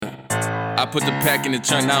I put the pack in the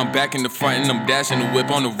trunk, now I'm back in the front and I'm dashing the whip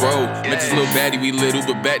on the road. Met this little baddie, we little,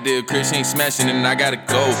 but back there, Chris, she ain't smashing and I gotta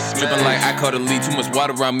go. Dripping like I caught a lead, too much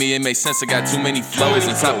water around me, it makes sense, I got too many flows.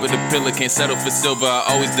 On top of the pillar, can't settle for silver, I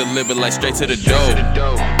always deliver like straight to the dough.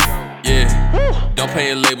 Yeah, don't pay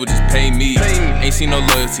a label, just pay me. Ain't seen no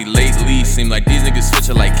loyalty lately. Seem like these niggas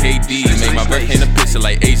switching like KD. Make my birth paint a picture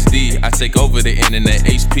like HD. I take over the internet,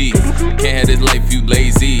 HP. Can't have this life, you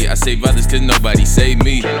lazy. I save others cause nobody save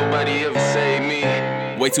me. Can't nobody ever save me.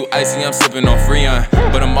 Way too icy, I'm sipping on Freon.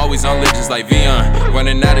 But I'm always on lit just like Vion.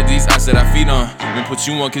 Running out of these ice that I feed on. Been put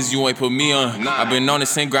you on cause you ain't put me on. I been on the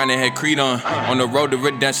same grind and had Creed on. On the road to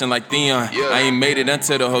redemption like Theon. I ain't made it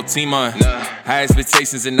until the whole team on. High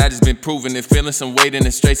expectations and I just been proving it. Feeling some weight and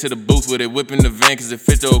then straight to the booth with it. Whipping the van cause it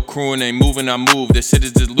fit the whole crew and ain't moving, I move. This shit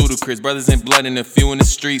is just ludicrous. Brothers ain't blood and a few in the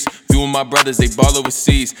streets. Few of my brothers, they ball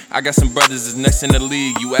overseas. I got some brothers that's next in the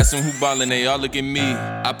league. You ask them who ballin', they all look at me.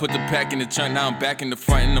 I put the pack in the trunk, now I'm back in the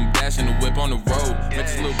front and I'm dashing the whip on the road. Met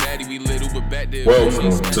this little baddie, we little, but back there.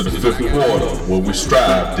 Welcome to the fifth quarter, where we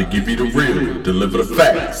strive to give you the real, deliver the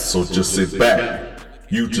facts. So just sit back.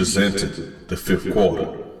 You just entered the fifth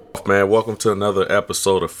quarter. Man, welcome to another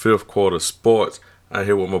episode of Fifth Quarter Sports. I'm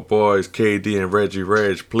here with my boys KD and Reggie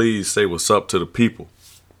Reg. Please say what's up to the people.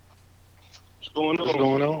 What's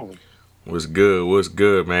going on? What's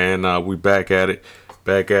good, man? We back at it.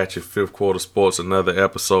 Back at you, Fifth Quarter Sports, another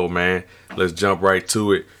episode, man. Let's jump right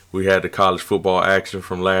to it. We had the college football action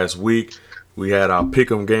from last week. We had our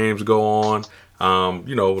pick'em games go on. A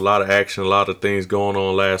lot of action, a lot of things going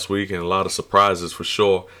on last week, and a lot of surprises for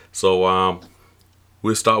sure. So,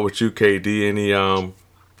 we'll start with you, KD. Any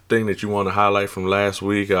thing that you want to highlight from last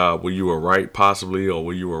week? Where you were right, possibly, or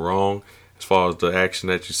where you were wrong, as far as the action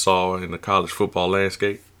that you saw in the college football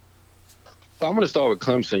landscape? I'm going to start with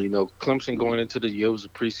Clemson. Clemson going into the year was a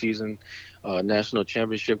preseason national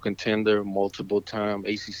championship contender, multiple-time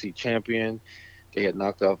ACC champion. They had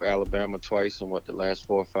knocked off Alabama twice in the last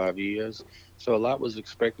 4 or 5 years. So a lot was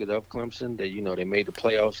expected of Clemson. They made the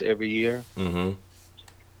playoffs every year. Mm-hmm.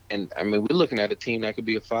 And, we're looking at a team that could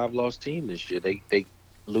be a 5-loss team this year. They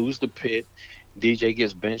lose the Pitt. DJ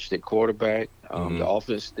gets benched at quarterback. The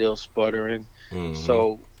offense still sputtering. Mm-hmm.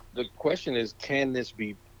 So the question is, can this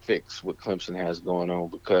be fixed, what Clemson has going on?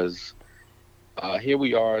 Because here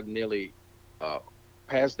we are nearly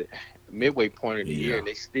past the midway point of the year, and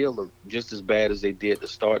they still look just as bad as they did to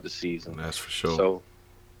start the season. That's for sure. So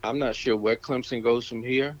I'm not sure where Clemson goes from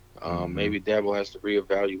here. Maybe Dabo has to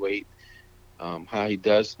reevaluate how he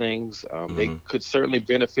does things. They could certainly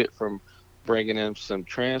benefit from bringing in some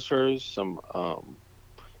transfers, some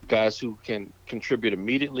guys who can contribute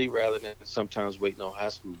immediately rather than sometimes waiting on high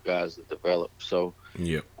school guys to develop. So,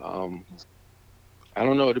 I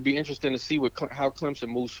don't know. It'll be interesting to see how Clemson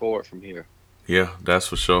moves forward from here. Yeah, that's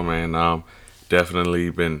for sure, man. Definitely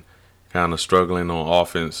been kind of struggling on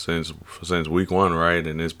offense since week one, right?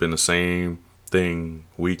 And it's been the same thing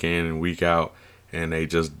week in and week out. And they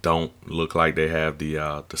just don't look like they have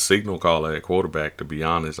the signal caller at quarterback, to be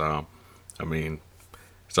honest.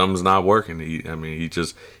 Something's not working. He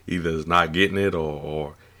just either is not getting it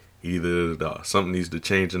or either something needs to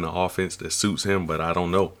change in the offense that suits him, but I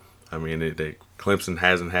don't know. Clemson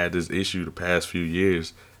hasn't had this issue the past few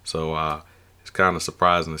years, so it's kind of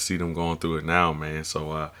surprising to see them going through it now, man.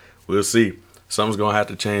 So we'll see. Something's going to have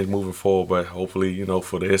to change moving forward, but hopefully,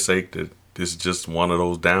 for their sake, that this is just one of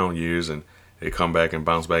those down years and they come back and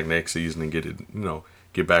bounce back next season and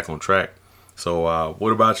get back on track. So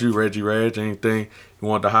what about you, Reggie Reg? Anything you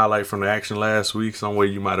want to highlight from the action last week? Somewhere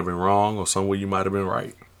you might have been wrong or somewhere you might have been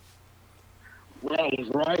right? Well, I was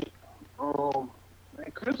right.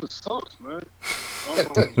 Clemson sucks, man.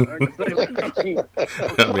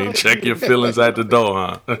 Check your feelings at the door,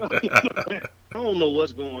 huh? I don't know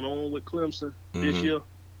what's going on with Clemson this year.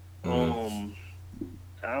 I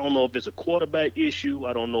don't know if it's a quarterback issue.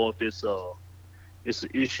 I don't know if it's an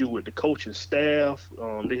issue with the coaching staff.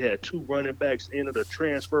 They had 2 running backs into the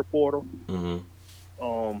transfer portal.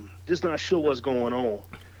 Just not sure what's going on.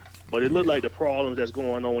 But it looked like the problems that's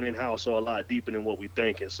going on in-house are a lot deeper than what we're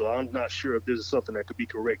thinking. So I'm not sure if this is something that could be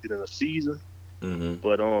corrected in a season.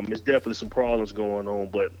 But it's definitely some problems going on.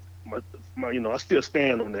 But I still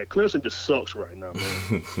stand on that. Clemson just sucks right now,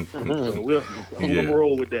 man. So I'm gonna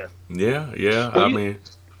roll with that. Yeah.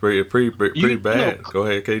 Pretty bad. Go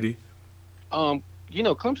ahead, KD.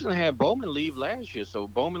 Clemson had Bowman leave last year. So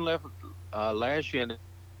Bowman left last year,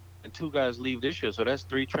 and 2 guys leave this year. So that's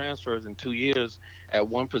 3 transfers in 2 years at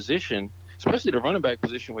one position, especially the running back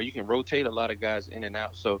position where you can rotate a lot of guys in and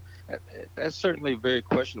out. So that's certainly very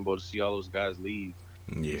questionable to see all those guys leave.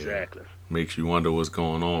 Yeah, exactly. Makes you wonder what's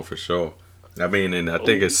going on for sure. And I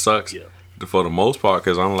think it sucks for the most part,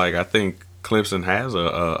 because I think Clemson has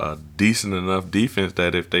a decent enough defense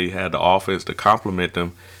that if they had the offense to complement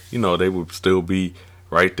them, they would still be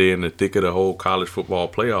right there in the thick of the whole college football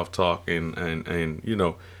playoff talk and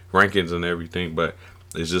rankings and everything. But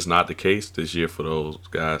it's just not the case this year for those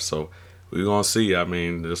guys. So we're going to see. I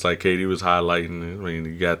mean, just like Katie was highlighting, I mean,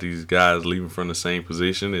 you got these guys leaving from the same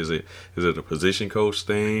position. Is it a position coach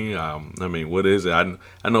thing? I mean, what is it?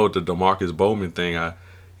 I know the DeMarcus Bowman thing,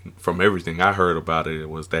 from everything I heard about it,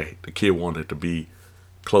 was that the kid wanted to be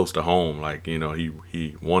close to home. Like,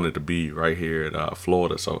 he wanted to be right here at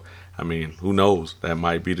Florida. So, I mean, who knows? That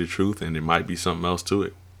might be the truth, and there might be something else to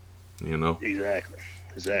it, Exactly.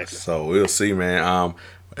 So we'll see, man.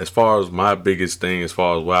 As far as my biggest thing, as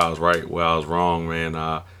far as where I was right, where I was wrong, man,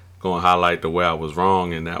 going to highlight the way I was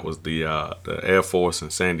wrong, and that was the Air Force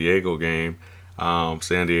and San Diego game.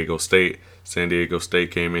 San Diego State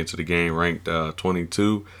came into the game ranked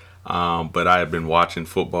 22, but I had been watching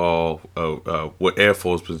football, what Air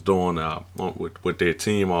Force was doing with their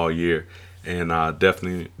team all year, and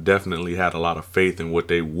definitely had a lot of faith in what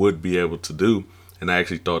they would be able to do, and I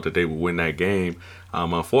actually thought that they would win that game.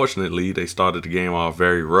 Unfortunately, they started the game off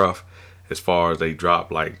very rough as far as they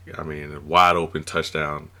dropped, a wide open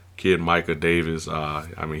touchdown. Kid Micah Davis,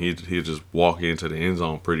 he'd just walk into the end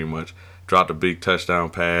zone pretty much. Dropped a big touchdown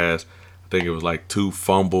pass. I think it was like 2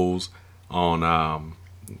 fumbles on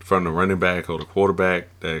from the running back or the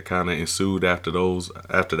quarterback that kind of ensued after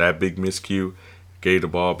that big miscue. Gave the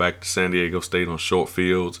ball back to San Diego State on short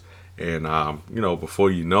fields. And, before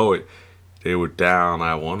you know it, they were down,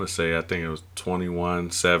 I think it was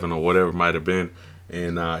 21-7 or whatever it might have been.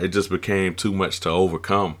 And it just became too much to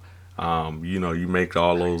overcome. You make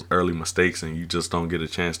all those early mistakes and you just don't get a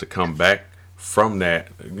chance to come back from that,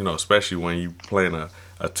 especially when you playing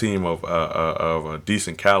a team of a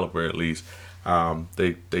decent caliber at least.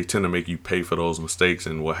 They tend to make you pay for those mistakes.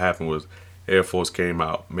 And what happened was Air Force came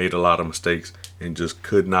out, made a lot of mistakes, and just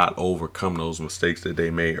could not overcome those mistakes that they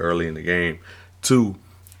made early in the game to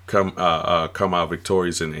come out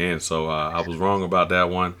victorious in the end. So I was wrong about that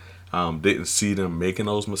one. Didn't see them making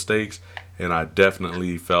those mistakes, and I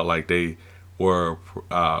definitely felt like they were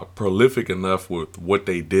prolific enough with what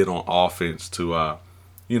they did on offense to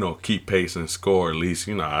keep pace and score at least.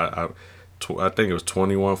 I think it was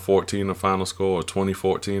 21-14 the final score, or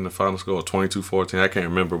 20-14 the final score, or 22-14. I can't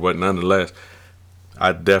remember, but nonetheless,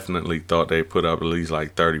 I definitely thought they put up at least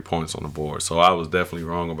like 30 points on the board. So I was definitely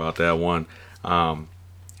wrong about that one.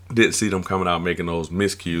 Didn't see them coming out making those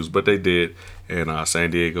miscues, but they did. And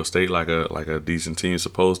San Diego State, like a decent team is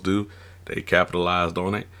supposed to do, they capitalized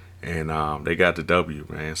on it, and they got the W,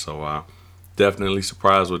 man. So definitely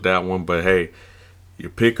surprised with that one. But hey, you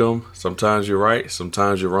pick them. Sometimes you're right,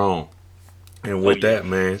 sometimes you're wrong. And with that,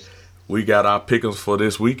 man, we got our pick'ems for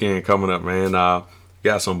this weekend coming up, man.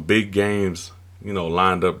 Got some big games,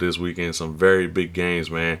 lined up this weekend. Some very big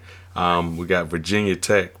games, man. We got Virginia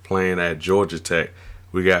Tech playing at Georgia Tech.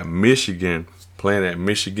 We got Michigan playing at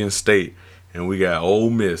Michigan State. And we got Ole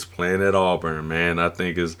Miss playing at Auburn, man. I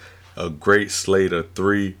think it's a great slate of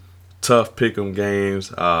 3 tough pick'em games.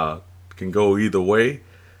 Can go either way.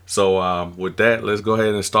 So with that, let's go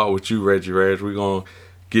ahead and start with you, Reggie Reg. We're going to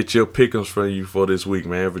get your pick'ems from you for this week,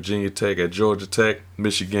 man. Virginia Tech at Georgia Tech,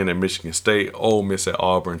 Michigan at Michigan State, Ole Miss at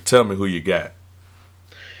Auburn. Tell me who you got.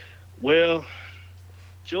 Well,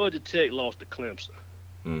 Georgia Tech lost to Clemson.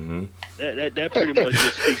 Mm-hmm. That pretty much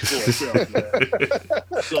just speaks for itself,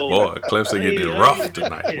 man. So, boy, Clemson getting rough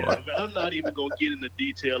tonight, boy. I'm not even going to get into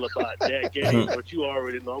detail about that game, but you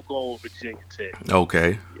already know I'm going with Virginia Tech.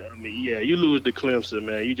 Okay. You lose to Clemson,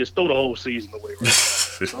 man. You just throw the whole season away right now.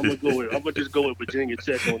 So I'm gonna just go with Virginia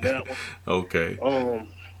Tech on that one. Okay.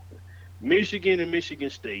 Michigan and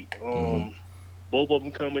Michigan State. Both of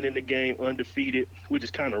them coming in the game undefeated, which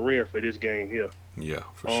is kind of rare for this game here. Yeah,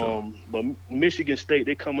 for sure. But Michigan State,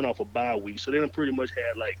 they're coming off a bye week, so they done pretty much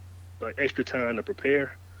had like extra time to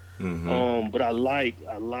prepare. Mm-hmm. But I like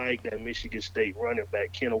that Michigan State running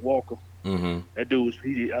back, Kenneth Walker. Mm-hmm. That dude,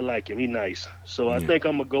 I like him. He's nice. So I think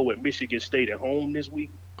I'm gonna go with Michigan State at home this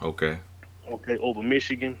week. Okay, over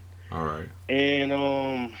Michigan. All right. And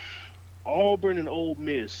Auburn and Ole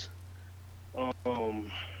Miss.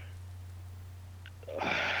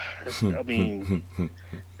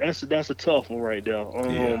 That's a tough one right there.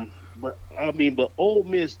 Yeah. But Ole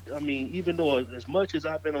Miss, even though as much as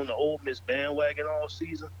I've been on the Ole Miss bandwagon all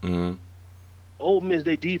season, mm-hmm. Ole Miss,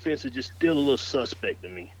 their defense is just still a little suspect to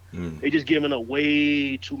me. Mm. They just giving up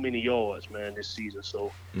way too many yards, man, this season.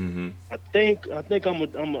 So mm-hmm. I think I'm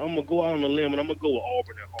gonna go out on a limb and I'm gonna go with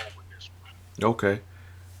Auburn at home with this one.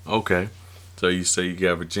 Okay. So you say you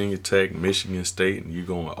got Virginia Tech, Michigan State, and you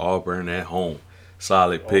going with Auburn at home.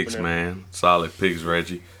 Solid picks, man. Solid picks,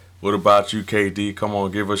 Reggie. What about you, KD? Come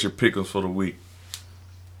on, give us your pick'ems for the week.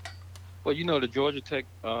 Well, the Georgia Tech,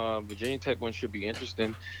 Virginia Tech one should be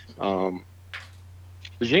interesting.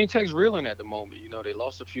 Virginia Tech's reeling at the moment. They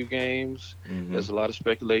lost a few games. Mm-hmm. There's a lot of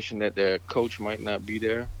speculation that their coach might not be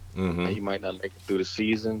there. Mm-hmm. And he might not make it through the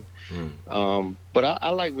season. Mm-hmm. But I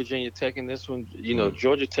like Virginia Tech in this one.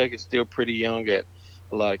 Georgia Tech is still pretty young at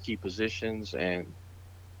a lot of key positions, and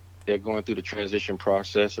they're going through the transition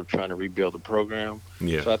process of trying to rebuild the program.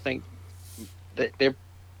 Yeah. So I think that they're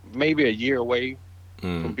maybe a year away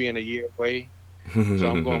from being a year away. So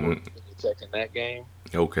I'm going with Virginia Tech in that game.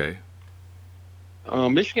 Okay.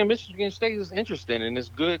 Michigan State is interesting, and it's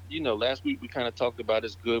good. Last week we kind of talked about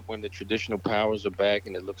it's good when the traditional powers are back,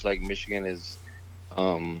 and it looks like Michigan is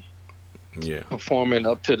performing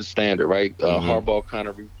up to the standard, right? Harbaugh kind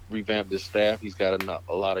of revamped his staff. He's got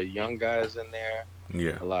a lot of young guys in there,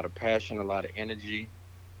 a lot of passion, a lot of energy,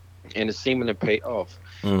 and it's seeming to pay off.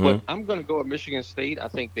 But I'm going to go with Michigan State. I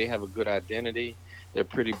think they have a good identity. They're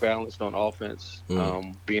pretty balanced on offense,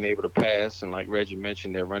 being able to pass. And like Reggie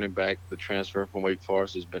mentioned, their running back, the transfer from Wake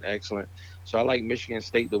Forest, has been excellent. So I like Michigan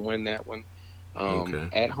State to win that one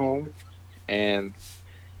at home. And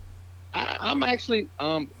I'm actually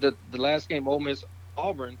the last game, Ole Miss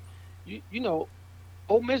Auburn.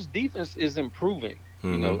 Ole Miss defense is improving.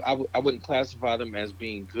 I wouldn't classify them as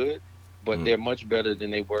being good, but they're much better than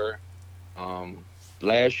they were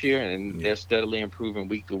last year, and they're steadily improving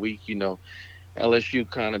week to week. LSU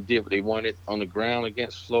kind of did what they wanted on the ground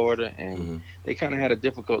against Florida, and they kind of had a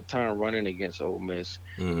difficult time running against Ole Miss.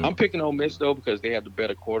 I'm picking Ole Miss, though, because they have the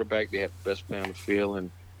better quarterback. They have the best player on the field, and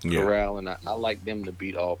Corral, and I like them to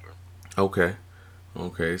beat Auburn.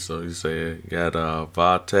 Okay, so you say you got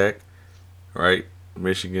Vatech, right?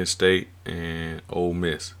 Michigan State and Ole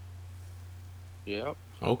Miss. Yep.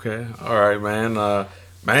 Okay, all right, man.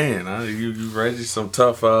 You raised some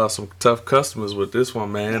tough customers with this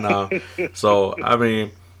one, man. So I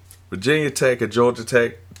mean, Virginia Tech and Georgia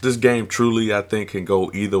Tech. This game truly, I think, can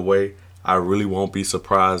go either way. I really won't be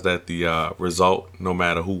surprised at the result, no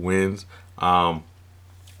matter who wins.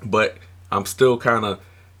 But I'm still kind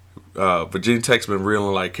of Virginia Tech's been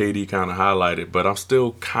reeling, like KD kind of highlighted, but I'm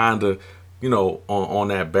still kind of, on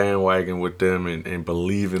that bandwagon with them and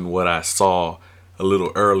believing what I saw a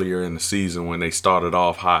little earlier in the season when they started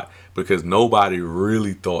off hot, because nobody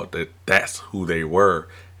really thought that that's who they were,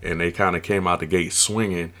 and they kind of came out the gate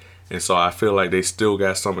swinging. And so I feel like they still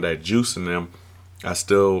got some of that juice in them. I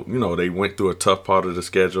still, they went through a tough part of the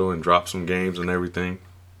schedule and dropped some games and everything,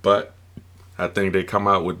 but I think they come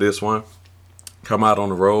out with this one, come out on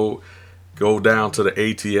the road, go down to the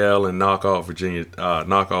ATL and knock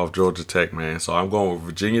off Georgia Tech, man. So I'm going with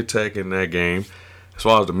Virginia Tech in that game. As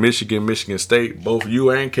far as the Michigan State, both you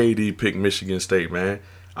and KD picked Michigan State, man.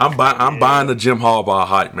 I'm buying the Jim Harbaugh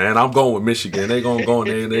hype, man. I'm going with Michigan. They're gonna go in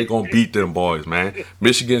there and they're gonna beat them boys, man.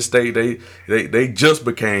 Michigan State, they just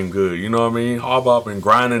became good. You know what I mean? Harbaugh been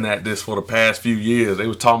grinding at this for the past few years. They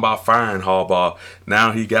was talking about firing Harbaugh.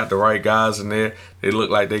 Now he got the right guys in there. They look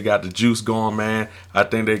like they got the juice going, man. I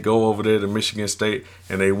think they go over there to Michigan State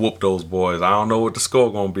and they whoop those boys. I don't know what the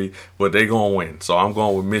score gonna be, but they gonna win. So I'm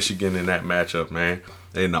going with Michigan in that matchup, man.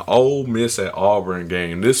 And the Ole Miss at Auburn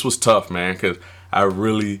game, this was tough, man, because I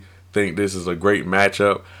really think this is a great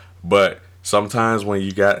matchup. But sometimes when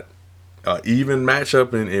you got an even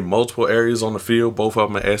matchup in multiple areas on the field, both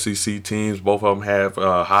of them are SEC teams, both of them have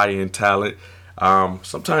high-end talent.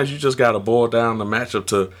 Sometimes you just got to boil down the matchup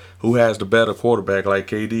to who has the better quarterback, like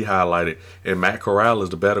KD highlighted. And Matt Corral is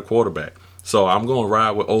the better quarterback. So I'm going to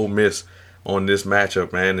ride with Ole Miss on this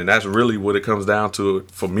matchup, man. And that's really what it comes down to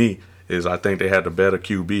for me. Is I think they had the better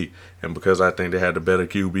QB. And because I think they had the better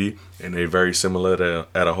QB and they're very similar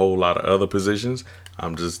at a whole lot of other positions,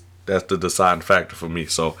 that's the deciding factor for me.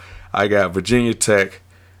 So I got Virginia Tech,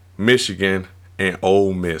 Michigan, and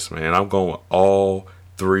Ole Miss, man. I'm going with all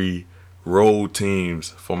three road teams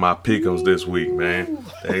for my pick'ems this week, man.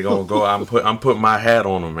 They gonna go. I'm putting my hat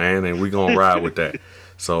on them, man, and we gonna ride with that.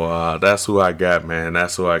 So that's who I got, man.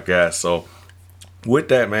 That's who I got. So with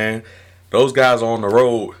that, man, those guys are on the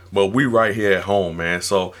road, but we right here at home, man.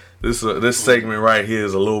 So this segment right here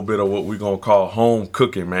is a little bit of what we're going to call home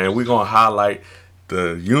cooking, man. We're going to highlight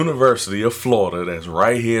the University of Florida that's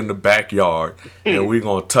right here in the backyard, and we're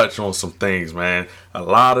going to touch on some things, man. A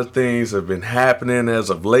lot of things have been happening as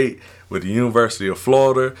of late with the University of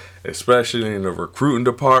Florida, especially in the recruiting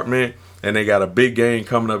department. And they got a big game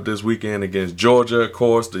coming up this weekend against Georgia. Of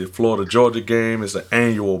course, the Florida-Georgia game is an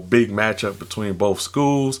annual big matchup between both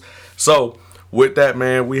schools. So, with that,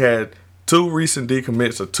 man, we had two recent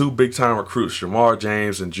decommits are two big-time recruits, Jamar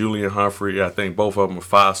James and Julian Humphrey. I think both of them are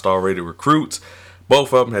 5-star rated recruits.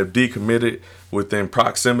 Both of them have decommitted within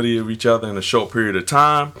proximity of each other in a short period of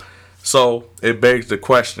time. So it begs the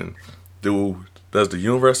question, does the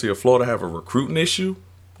University of Florida have a recruiting issue,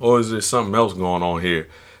 or is there something else going on here?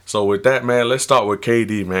 So with that, man, let's start with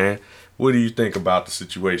KD, man. What do you think about the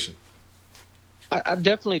situation? I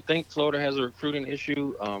definitely think Florida has a recruiting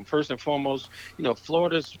issue. First and foremost,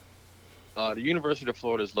 Florida's the University of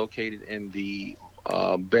Florida is located in the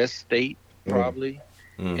best state probably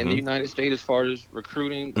in the United States as far as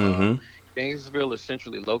recruiting. Gainesville is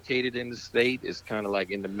centrally located in the state. It's kind of like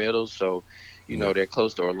in the middle, so they're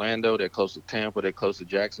close to Orlando, they're close to Tampa, they're close to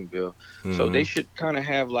Jacksonville. So they should kind of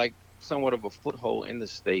have like somewhat of a foothold in the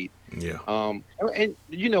state. Yeah. And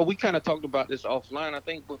we kind of talked about this offline. I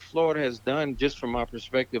think what Florida has done, just from my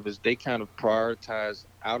perspective, is they kind of prioritize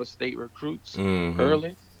out-of-state recruits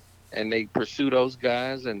early, and they pursue those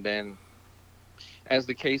guys. And then, as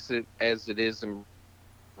it is in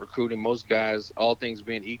recruiting, most guys, all things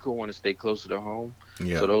being equal, want to stay closer to home.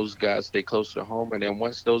 Yeah. So those guys stay closer to home, and then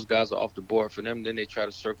once those guys are off the board for them, then they try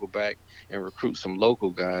to circle back and recruit some local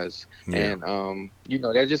guys. Yeah. And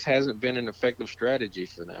that just hasn't been an effective strategy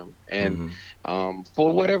for them. And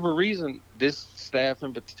for whatever reason, this staff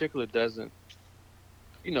in particular doesn't.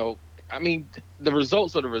 The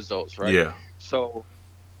results are the results, right? Yeah. So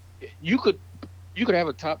you could have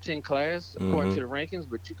a top 10 class according to the rankings,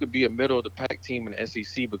 but you could be a middle of the pack team in the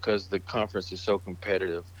SEC because the conference is so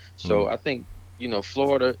competitive. So I think,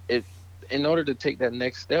 Florida, in order to take that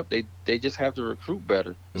next step, they just have to recruit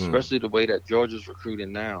better, especially the way that Georgia's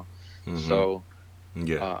recruiting now. So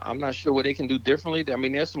I'm not sure what they can do differently. I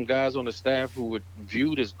mean, there's some guys on the staff who were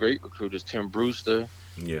viewed as great recruiters. Tim Brewster,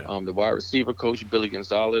 the wide receiver coach, Billy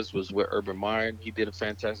Gonzalez, was with Urban Meyer. He did a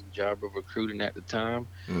fantastic job of recruiting at the time.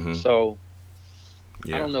 So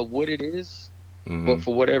I don't know what it is, but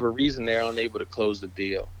for whatever reason, they're unable to close the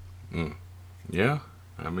deal. Yeah.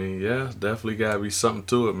 I mean, definitely got to be something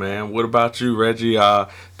to it, man. What about you, Reggie?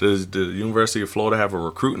 Does the University of Florida have a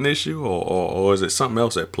recruiting issue, or is it something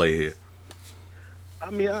else at play here?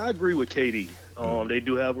 I mean, I agree with KD. They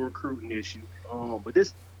do have a recruiting issue, but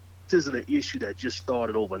this isn't an issue that just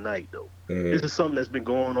started overnight, though. This is something that's been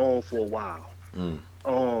going on for a while.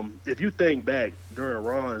 If you think back during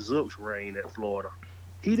Ron Zook's reign at Florida,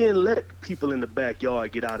 he didn't let people in the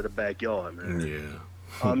backyard get out of the backyard, man. Yeah.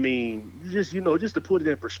 I mean, just to put it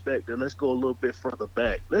in perspective, let's go a little bit further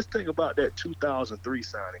back. Let's think about that 2003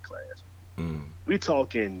 signing class. We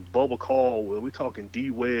talking Bubba Caldwell, we talking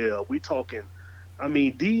D. Webb, we talking. I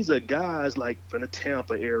mean, these are guys like from the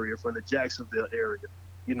Tampa area, from the Jacksonville area.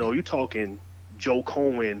 You're talking Joe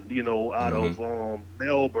Cohen, out of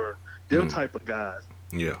Melbourne, them type of guys.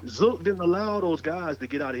 Yeah. Zook didn't allow those guys to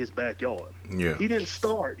get out of his backyard. Yeah. He didn't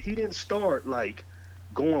start like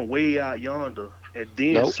going way out yonder and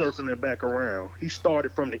then circling back around. He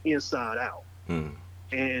started from the inside out. And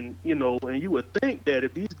and you would think that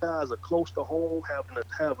if these guys are close to home, having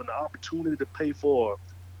the opportunity to pay for,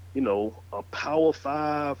 a Power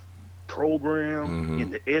 5 program in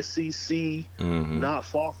the SEC, not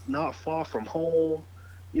far from home,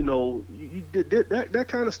 that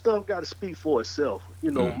kind of stuff got to speak for itself.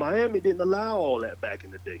 Miami didn't allow all that back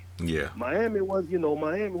in the day. Yeah. Miami was,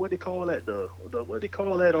 what they call that? The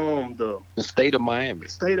state of Miami.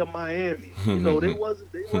 State of Miami. They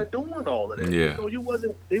weren't doing all of that. Yeah.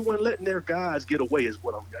 They weren't letting their guys get away. Is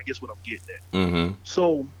what I'm getting at.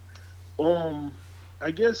 So, I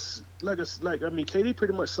guess KD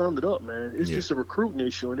pretty much summed it up, man. It's just a recruiting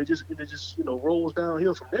issue, and it just rolls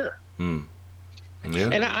downhill from there. Yeah.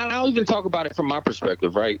 And I'll even talk about it from my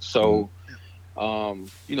perspective, right? So,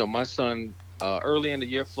 my son, early in the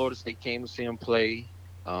year, Florida State came to see him play.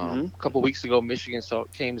 A couple weeks ago, Michigan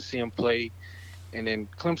came to see him play. And then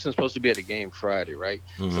Clemson's supposed to be at the game Friday, right?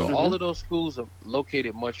 So all of those schools are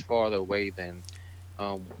located much farther away than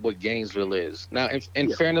what Gainesville is. Now,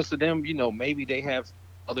 in fairness to them, maybe they have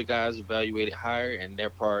other guys evaluated higher, and their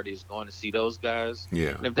priority is going to see those guys. Yeah.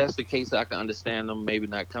 And if that's the case, I can understand them maybe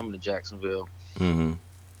not coming to Jacksonville.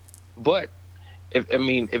 But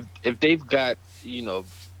if they've got, if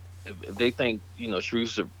they think,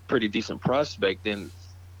 Shrew's a pretty decent prospect, then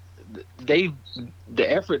the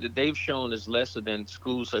effort that they've shown is lesser than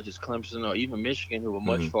schools such as Clemson or even Michigan, who are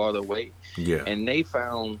much farther away. Yeah. And they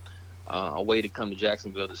found a way to come to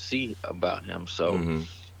Jacksonville to see about him. So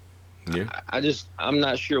I'm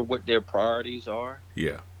not sure what their priorities are.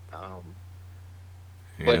 Yeah.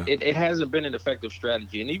 But it hasn't been an effective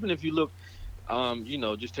strategy. And even if you look,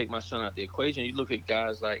 just take my son out the equation, you look at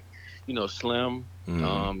guys like, Slim,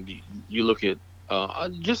 you look at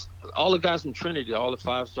Just all the guys from Trinity, all the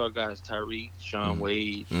 5-star guys, Tyreek, Sean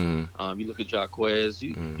Wade. You look at Jaquez.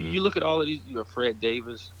 You look at all of these. You know, Fred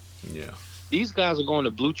Davis. Yeah. These guys are going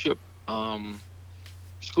to blue chip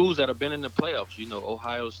schools that have been in the playoffs. You know,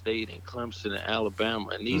 Ohio State and Clemson and Alabama,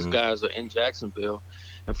 and these guys are in Jacksonville,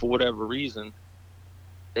 and for whatever reason,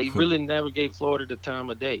 they really never gave Florida the time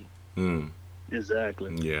of day.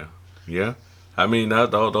 Exactly. Yeah. I mean,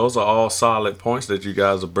 those are all solid points that you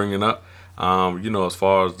guys are bringing up. You know, as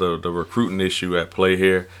far as the recruiting issue at play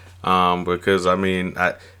here, because I mean,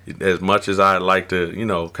 as much as I'd like to, you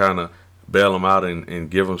know, kind of bail them out and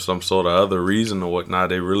give them some sort of other reason or whatnot,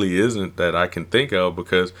 there really isn't that I can think of,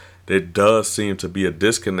 because there does seem to be a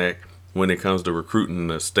disconnect when it comes to recruiting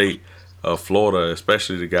the state of Florida,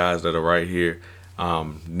 especially the guys that are right here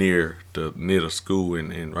near the school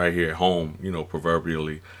and right here at home, you know,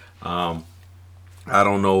 proverbially. I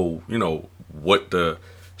don't know, you know, what the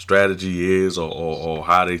strategy is or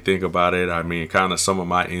how they think about it. I mean, kind of some of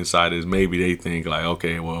my insight is maybe they think like,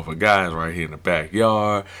 okay, well, if a guy's right here in the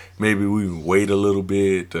backyard, maybe we can wait a little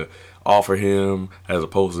bit to offer him as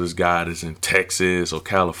opposed to this guy that's in Texas or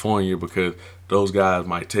California, because those guys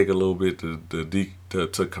might take a little bit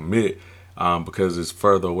to commit because it's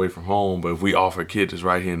further away from home. But if we offer a kid that's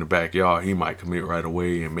right here in the backyard, he might commit right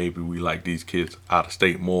away, and maybe we like these kids out of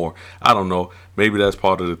state more. I don't know. Maybe that's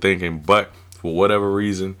part of the thinking, but for whatever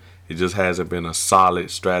reason, it just hasn't been a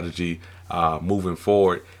solid strategy moving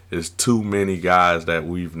forward. There's too many guys that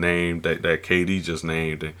we've named, that KD just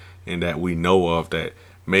named, and that we know of that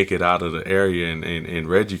make it out of the area. And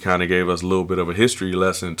Reggie kind of gave us a little bit of a history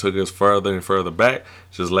lesson, took us further and further back,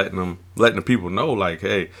 just letting the people know, like,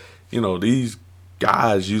 hey, you know, these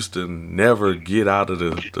guys used to never get out of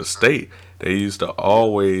the state. They used to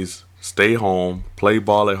always stay home, play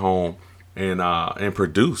ball at home, and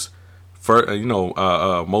produce.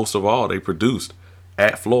 Most of all, they produced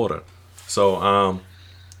at Florida. So,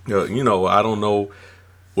 you know, I don't know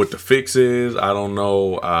what the fix is. I don't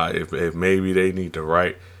know if maybe they need to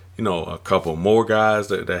write, you know, a couple more guys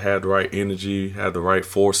that have the right energy, have the right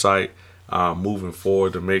foresight moving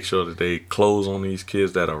forward to make sure that they close on these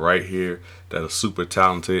kids that are right here, that are super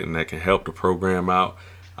talented and that can help the program out.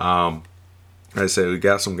 Like I said, we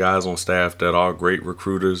got some guys on staff that are great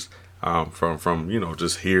recruiters from you know,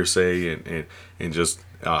 just hearsay and just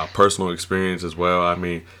personal experience as well. I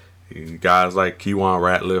mean, guys like Keywan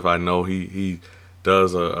Ratliff, I know he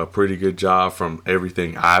does a pretty good job from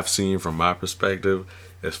everything I've seen from my perspective,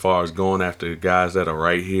 as far as going after guys that are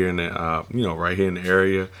right here in the right here in the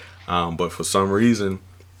area. But for some reason,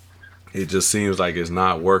 it just seems like it's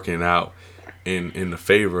not working out in the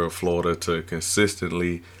favor of Florida to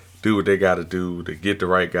consistently do what they got to do to get the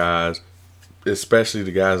right guys, especially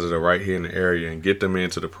the guys that are right here in the area, and get them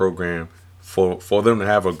into the program for them to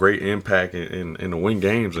have a great impact and to win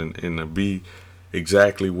games and to be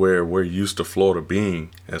exactly where we're used to Florida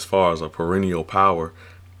being as far as a perennial power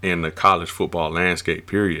in the college football landscape,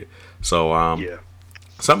 period. So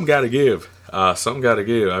something got to give. Something got to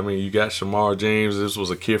give. I mean, you got Shamar James. This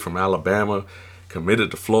was a kid from Alabama,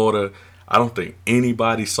 committed to Florida. I don't think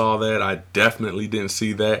anybody saw that. I definitely didn't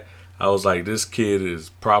see that. I was like, this kid is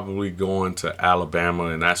probably going to Alabama,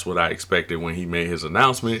 and that's what I expected when he made his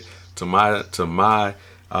announcement. To my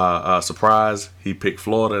surprise, he picked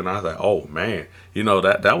Florida, and I was like, oh man, you know,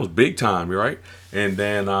 that was big time, right? And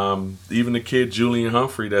then even the kid Julian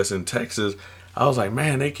Humphrey that's in Texas, I was like,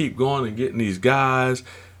 man, they keep going and getting these guys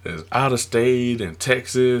that's out of state and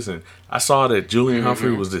Texas. And I saw that Julian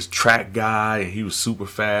Humphrey was this track guy and he was super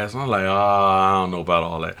fast. I'm like, I don't know about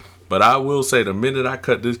all that. But I will say, the minute I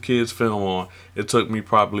cut this kid's film on, it took me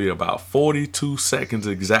probably about 42 seconds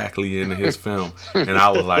exactly into his film. And I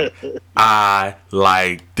was like, I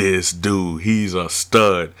like this dude. He's a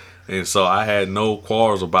stud. And so I had no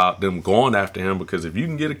quarrels about them going after him, because if you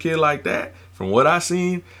can get a kid like that, from what I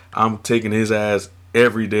seen, I'm taking his ass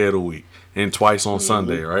every day of the week and twice on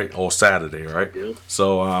Sunday, right? Or Saturday, right? Yep.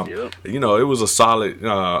 So, you know, it was a solid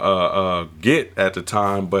get at the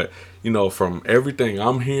time. But, you know, from everything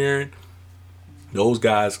I'm hearing, those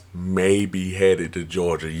guys may be headed to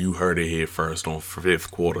Georgia. You heard it here first on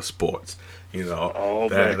Fifth Quarter Sports. You know,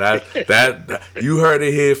 that you heard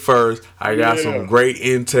it here first. I got some great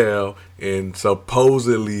intel, and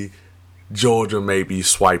supposedly Georgia may be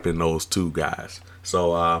swiping those two guys.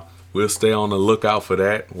 So we'll stay on the lookout for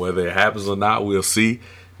that. Whether it happens or not, we'll see.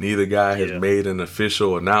 Neither guy has made an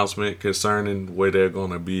official announcement concerning where they're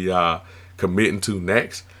going to be committing to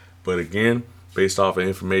next. But again, based off of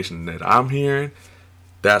information that I'm hearing,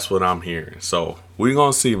 that's what I'm hearing. So we're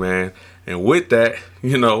going to see, man. And with that,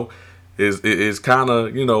 you know, is kind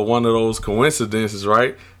of, you know, one of those coincidences,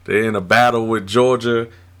 right? they're in a battle with Georgia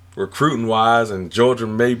recruiting wise, and Georgia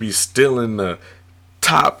may be still in the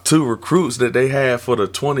top 2 recruits that they had for the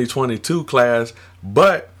 2022 class,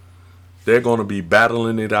 but they're going to be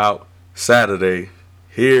battling it out Saturday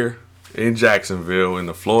here in Jacksonville in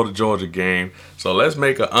the Florida-Georgia game. So let's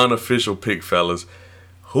make an unofficial pick, fellas.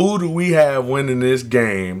 Who do we have winning this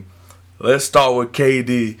game? Let's start with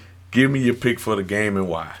KD. Give me your pick for the game and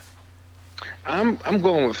why. I'm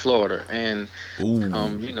going with Florida, and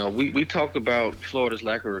we talked about Florida's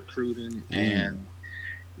lack of recruiting and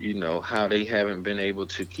how they haven't been able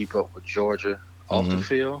to keep up with Georgia off the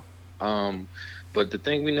field. But the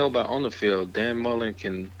thing we know about on the field, Dan Mullen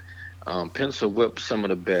can pencil whip some of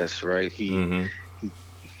the best, right? He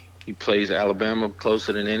plays Alabama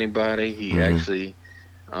closer than anybody. He actually,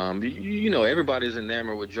 everybody's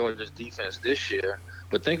enamored with Georgia's defense this year.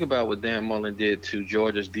 But think about what Dan Mullen did to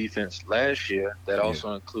Georgia's defense last year. That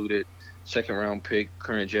also included second-round pick,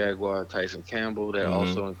 current Jaguar Tyson Campbell. That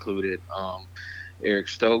also included Eric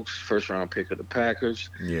Stokes, first-round pick of the Packers.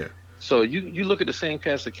 Yeah. So you look at the same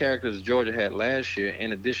cast of characters Georgia had last year,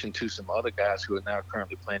 in addition to some other guys who are now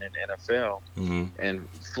currently playing in the NFL. And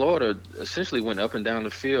Florida essentially went up and down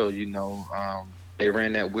the field. They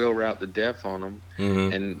ran that wheel route to death on them,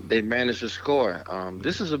 and they managed to score.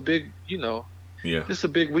 This is a big, this is a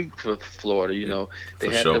big week for Florida. They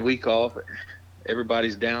had the week off.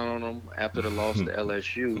 Everybody's down on them after the loss to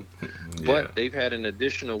LSU, but they've had an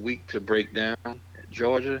additional week to break down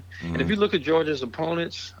Georgia. And if you look at Georgia's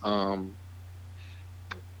opponents, obviously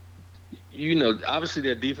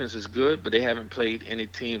their defense is good, but they haven't played any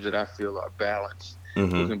teams that I feel are balanced, who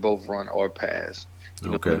can both run or pass.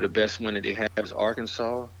 The best one that they have is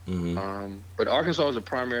Arkansas. But Arkansas is a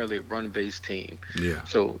primarily run-based team. Yeah.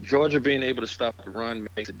 So Georgia being able to stop the run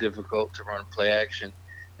makes it difficult to run play action,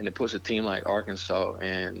 and it puts a team like Arkansas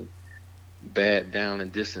in bad down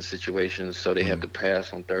and distance situations, so they have to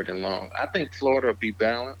pass on 3rd and long. I think Florida will be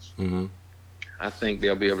balanced. I think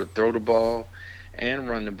they'll be able to throw the ball and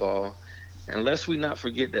run the ball. Unless we not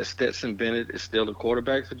forget that Stetson Bennett is still the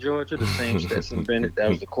quarterback for Georgia, the same Stetson Bennett that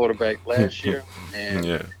was the quarterback last year. And,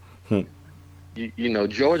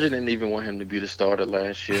 Georgia didn't even want him to be the starter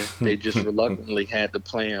last year. They just reluctantly had to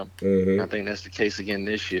play him. I think that's the case again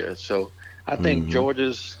this year. So I think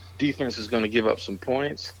Georgia's defense is going to give up some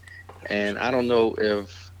points, and I don't know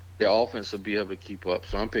if their offense will be able to keep up.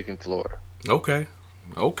 So I'm picking Florida. Okay.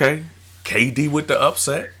 KD with the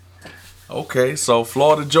upset. Okay, so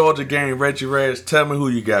Florida-Georgia game, Reggie Reg, tell me who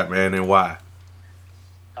you got, man, and why.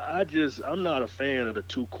 I'm not a fan of the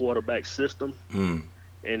 2-quarterback system.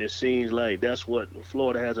 And it seems like that's what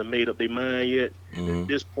Florida hasn't made up their mind yet. And at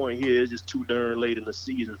this point here, it's just too darn late in the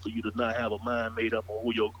season for you to not have a mind made up on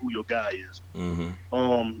who your guy is.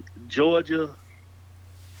 Georgia,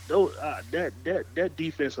 that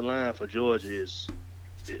defensive line for Georgia is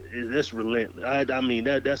that's relentless. I mean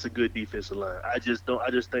that's a good defensive line. I just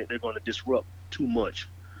think they're going to disrupt too much.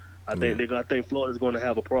 I think Florida's going to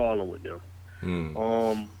have a problem with them.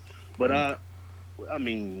 But I'm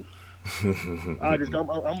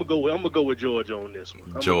gonna go with Georgia on this one.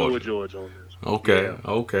 I'm gonna go with Georgia on this one.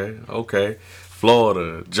 Okay.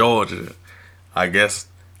 Florida, Georgia. I guess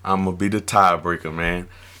I'm gonna be the tiebreaker, man.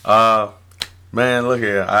 Man, look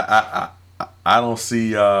here. I don't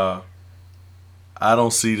see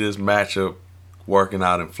this matchup working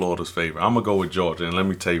out in Florida's favor. I'm gonna go with Georgia, and let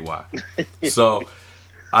me tell you why. So,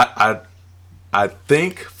 I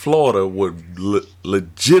think Florida would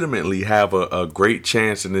legitimately have a great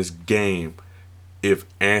chance in this game if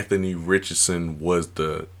Anthony Richardson was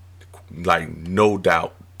no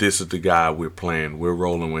doubt, this is the guy we're playing. We're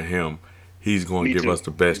rolling with him. He's going to give us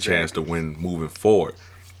the best chance to win moving forward.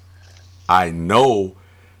 I know,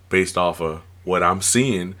 based off of what I'm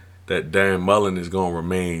seeing, that Dan Mullen is going to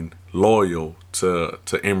remain loyal to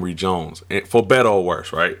Emory Jones, and for better or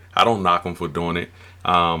worse, right? I don't knock him for doing it.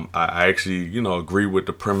 I actually, agree with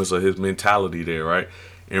the premise of his mentality there, right?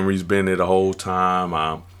 Emory's been there the whole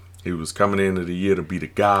time. He was coming into the year to be the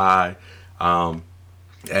guy.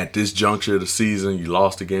 At this juncture of the season, you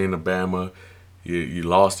lost the game to Bama. You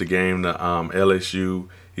lost the game to LSU.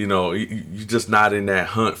 You're just not in that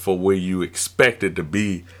hunt for where you expected to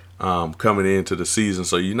be coming into the season.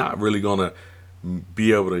 So you're not really going to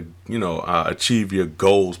be able to, achieve your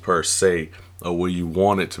goals per se or where you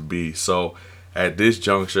want it to be. So at this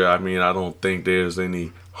juncture, I don't think there's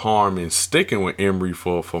any harm in sticking with Emory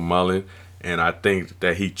for Mullen. And I think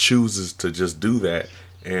that he chooses to just do that.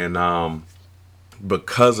 And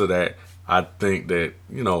because of that, I think that,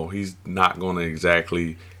 he's not going to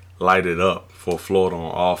exactly light it up for Florida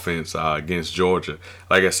on offense against Georgia.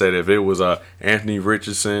 Like I said, if it was Anthony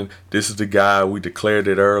Richardson, this is the guy. We declared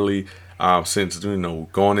it early since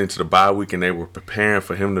going into the bye week, and they were preparing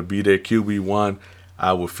for him to be their QB1.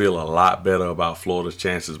 I would feel a lot better about Florida's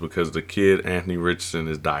chances because the kid, Anthony Richardson,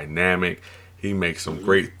 is dynamic. He makes some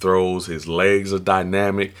great throws. His legs are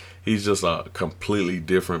dynamic. He's just a completely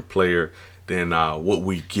different player than what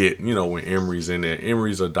we get, when Emory's in there.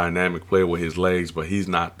 Emory's a dynamic player with his legs, but he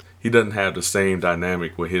doesn't have the same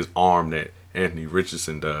dynamic with his arm that Anthony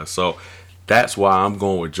Richardson does. So that's why I'm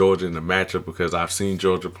going with Georgia in the matchup, because I've seen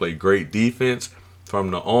Georgia play great defense from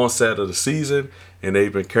the onset of the season, and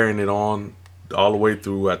they've been carrying it on all the way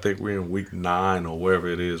through. I think we're in week 9 or wherever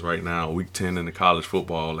it is right now, week 10 in the college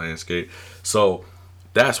football landscape. So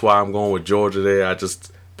that's why I'm going with Georgia there. I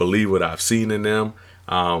just believe what I've seen in them.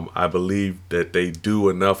 I believe that they do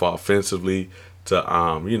enough offensively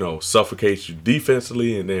to, suffocate you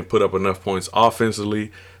defensively and then put up enough points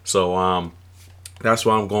offensively. So that's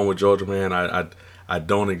why I'm going with Georgia, man. I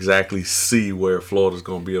don't exactly see where Florida's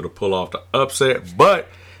going to be able to pull off the upset, but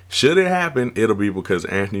should it happen, it'll be because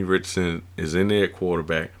Anthony Richardson is in there at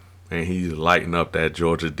quarterback and he's lighting up that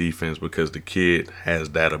Georgia defense because the kid has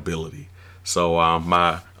that ability. So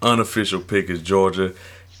my unofficial pick is Georgia.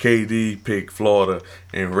 KD picked Florida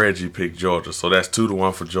and Reggie picked Georgia. So that's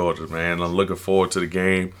 2-1 for Georgia, man. I'm looking forward to the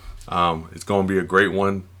game. It's going to be a great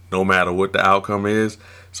one no matter what the outcome is.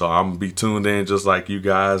 So I'm going to be tuned in just like you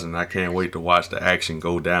guys, and I can't wait to watch the action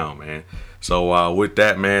go down, man. So with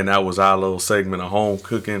that, man, that was our little segment of home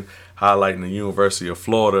cooking, highlighting the University of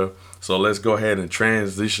Florida. So let's go ahead and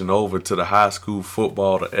transition over to the high school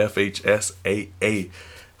football, the FHSAA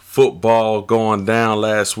football going down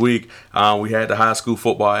last week. We had the high school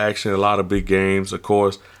football action, a lot of big games, of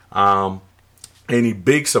course. Any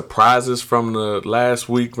big surprises from the last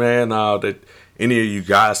week, man, that any of you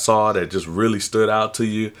guys saw that just really stood out to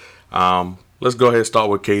you? Let's go ahead and start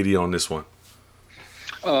with KD on this one.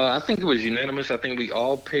 I think it was unanimous. I think we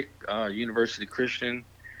all picked University Christian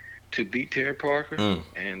to beat Terry Parker,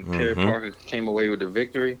 and Terry Parker came away with the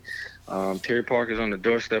victory. Terry Parker's on the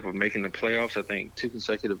doorstep of making the playoffs, I think, 2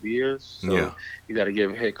 consecutive years. So you got to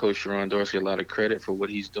give head coach Sharon Dorsey a lot of credit for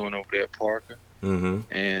what he's doing over there at Parker.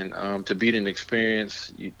 And to beat an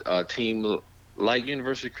experienced team like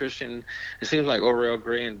University Christian, it seems like Orel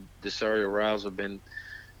Gray and Desario Rouse have been,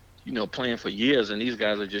 playing for years, and these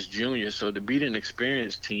guys are just juniors. So to beat an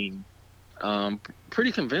experienced team,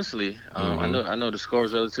 pretty convincingly. I know the score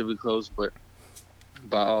is relatively close, but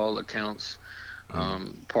by all accounts,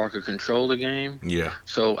 Parker controlled the game. Yeah.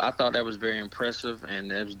 So I thought that was very impressive,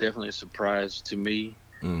 and that was definitely a surprise to me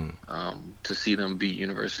to see them beat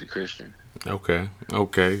University Christian. Okay.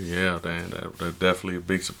 Yeah, that's definitely a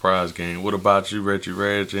big surprise game. What about you, Reggie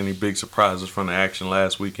Reg? Any big surprises from the action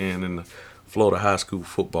last weekend in the Florida high school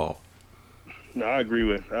football? No, I agree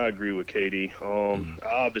with KD.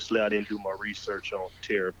 Obviously, I didn't do my research on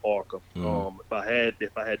Terry Parker.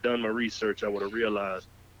 If I had done my research, I would have realized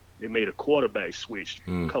they made a quarterback switch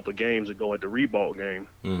a couple of games ago at the Reebok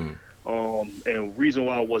game. And reason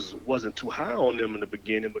why I wasn't too high on them in the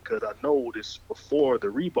beginning, because I noticed before the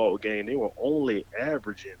Reebok game they were only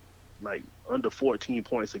averaging like under 14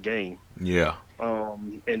 points a game. Yeah.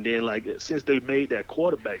 And then since they made that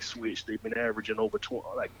quarterback switch, they've been averaging over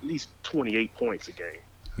at least 28 points a game.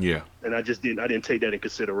 Yeah. And I didn't take that in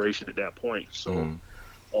consideration at that point. So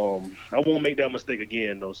I won't make that mistake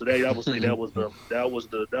again though. So I would say that was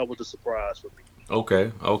the surprise for me.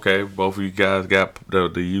 Okay. Both of you guys got the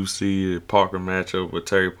UC Parker matchup with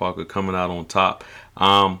Terry Parker coming out on top.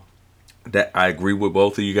 That I agree with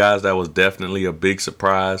both of you guys. That was definitely a big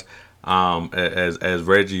surprise. As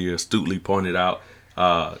Reggie astutely pointed out,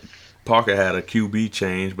 Parker had a QB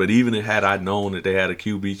change, but even had I known that they had a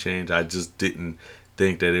QB change, I just didn't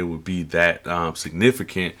think that it would be that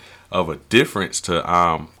significant of a difference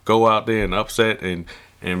to go out there and upset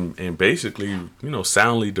and basically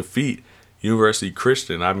soundly defeat University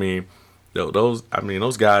Christian. I mean, those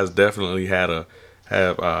guys definitely have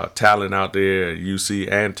talent out there at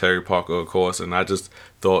UC and Terry Parker, of course, and I just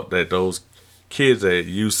thought that those kids at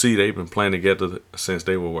UC, they've been playing together since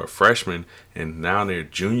they were freshmen, and now they're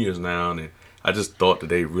juniors now, and I just thought that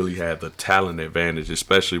they really had the talent advantage,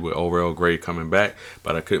 especially with Orel Gray coming back,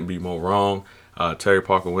 but I couldn't be more wrong. Terry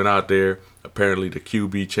Parker went out there. Apparently the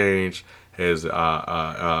QB change has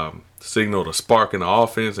signaled a spark in the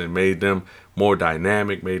offense and made them more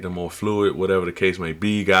dynamic, made them more fluid, whatever the case may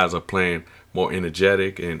be. Guys are playing more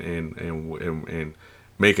energetic and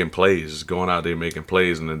making plays, just going out there making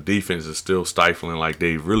plays, and the defense is still stifling like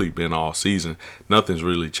they've really been all season. Nothing's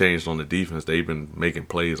really changed on the defense. They've been making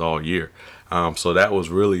plays all year. So that was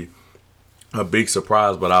really a big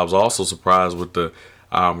surprise, but I was also surprised with the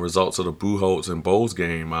results of the Buchholz and Bowles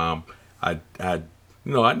game. I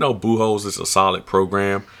know Buchholz is a solid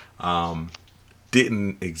program.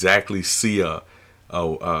 Didn't exactly see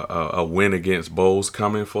a win against Bowles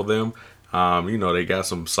coming for them. They got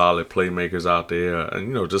some solid playmakers out there,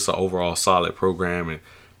 and just an overall solid program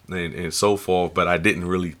and so forth. But I didn't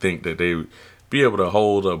really think that they would be able to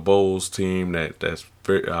hold a Bowles team that's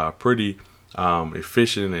pretty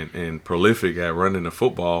efficient and prolific at running the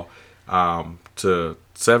football to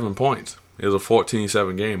 7 points. It was a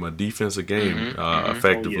 14-7 game, a defensive game,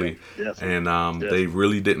 effectively. Oh, yeah, and they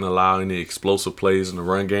really didn't allow any explosive plays in the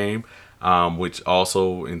run game, which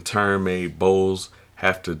also in turn made Bowles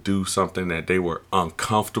have to do something that they were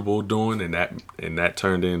uncomfortable doing, and that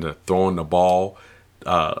turned into throwing the ball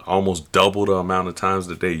almost double the amount of times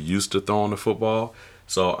that they used to throwing the football.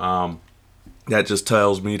 So that just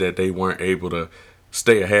tells me that they weren't able to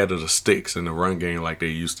stay ahead of the sticks in the run game like they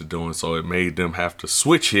used to doing. So it made them have to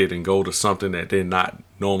switch hit and go to something that they're not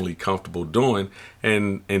normally comfortable doing.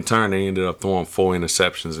 And in turn, they ended up throwing 4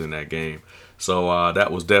 interceptions in that game. So that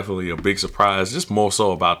was definitely a big surprise, just more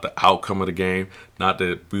so about the outcome of the game. Not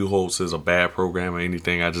that Buchholz is a bad program or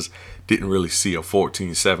anything. I just didn't really see a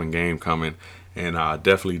 14-7 game coming. And I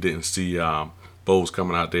definitely didn't see Bowles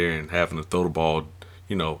coming out there and having to throw the ball,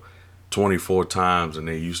 24 times, and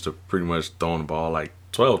they used to pretty much throwing the ball like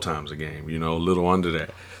 12 times a game, a little under that.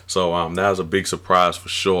 So that was a big surprise for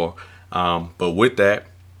sure. But with that,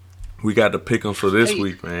 we got the pick 'em for this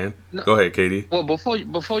week, man. No, go ahead, Katie. Well, before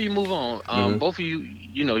you move on, both of you,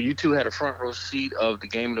 you two had a front row seat of the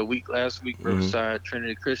game of the week last week, Riverside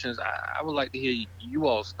Trinity Christians. I would like to hear you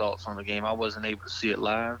all's thoughts on the game. I wasn't able to see it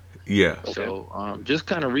live. Yeah. So just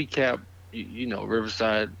kind of recap,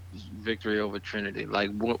 Riverside victory over Trinity.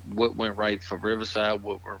 Like what went right for Riverside,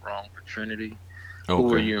 what went wrong for Trinity. Okay. Who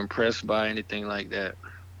were you impressed by? Anything like that?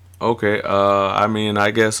 Okay.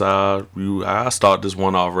 I guess I start this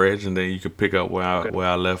one off, Reg, and then you can pick up where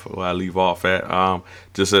I leave off at.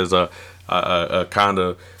 Just as a kind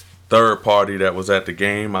of third party that was at the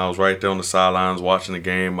game, I was right there on the sidelines watching the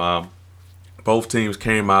game. Both teams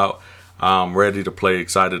came out ready to play,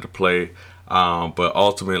 excited to play, but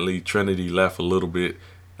ultimately Trinity left a little bit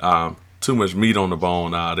too much meat on the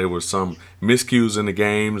bone. There were some miscues in the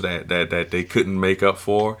games that they couldn't make up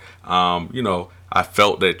for. I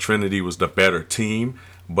felt that Trinity was the better team,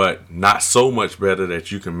 but not so much better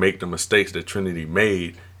that you can make the mistakes that Trinity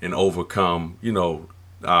made and overcome,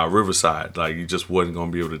 Riverside. Like, you just wasn't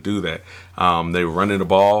going to be able to do that. They were running the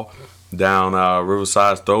ball down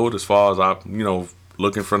Riverside's throat as far as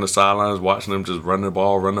looking from the sidelines, watching them just run the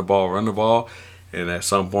ball. And at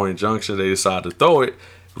some point in junction, they decided to throw it.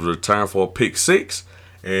 It was returned for a pick 6.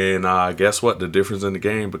 And guess what? The difference in the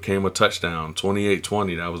game became a touchdown,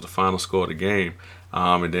 28-20. That was the final score of the game.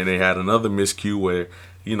 And then they had another miscue where,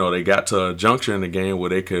 they got to a juncture in the game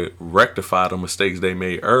where they could rectify the mistakes they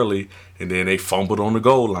made early, and then they fumbled on the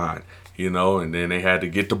goal line, and then they had to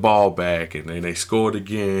get the ball back, and then they scored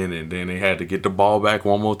again, and then they had to get the ball back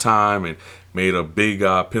one more time and made a big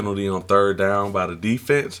penalty on third down by the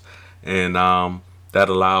defense. And that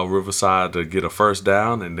allowed Riverside to get a first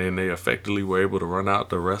down, and then they effectively were able to run out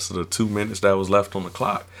the rest of the 2 minutes that was left on the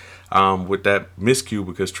clock with that miscue,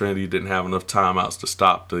 because Trinity didn't have enough timeouts to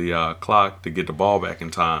stop the clock to get the ball back in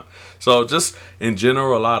time. So just in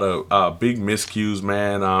general, a lot of big miscues,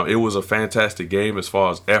 man. It was a fantastic game as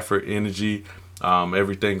far as effort, energy,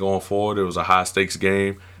 everything going forward. It was a high-stakes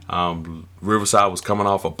game. Riverside was coming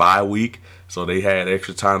off a bye week, so they had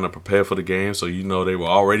extra time to prepare for the game. So, they were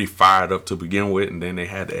already fired up to begin with, and then they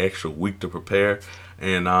had the extra week to prepare.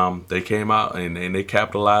 And they came out and they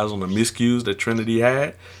capitalized on the miscues that Trinity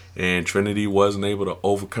had, and Trinity wasn't able to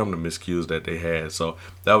overcome the miscues that they had. So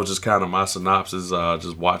that was just kind of my synopsis,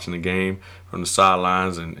 just watching the game from the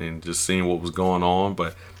sidelines and just seeing what was going on.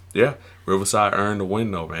 But, yeah, Riverside earned the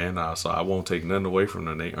win, though, man. So I won't take nothing away from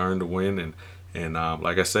them. They earned the win, and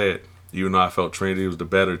like I said, even though I felt Trinity was the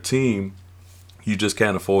better team, you just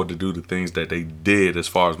can't afford to do the things that they did as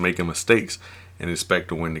far as making mistakes and expect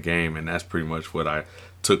to win the game. And that's pretty much what I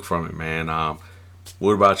took from it, man.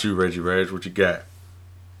 What about you, Reggie Reg? What you got?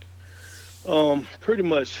 Pretty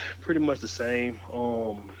much the same.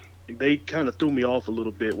 They kind of threw me off a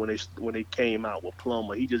little bit when they came out with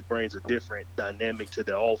Plummer. He just brings a different dynamic to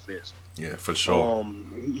the offense. Yeah, for sure.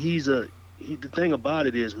 The thing about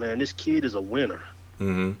it is, man, this kid is a winner.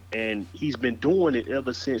 Mm-hmm. And he's been doing it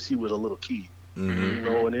ever since he was a little kid. Mm-hmm.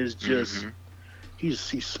 And it's just he's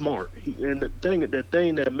smart. And the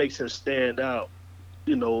thing that makes him stand out,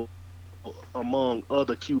 among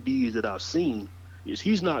other QBs that I've seen, is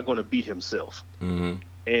he's not going to beat himself. Mm-hmm.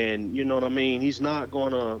 And you know what I mean? He's not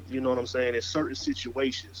gonna, you know what I'm saying? In certain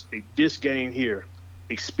situations, this game here,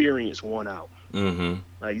 experience won out.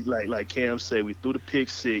 Mm-hmm. Like Cam said, we threw the pick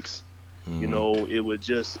six. You Mm-hmm. know, it was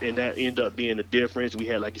just, and that ended up being the difference. We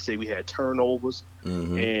had, like you said, we had turnovers,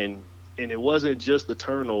 Mm-hmm. and it wasn't just the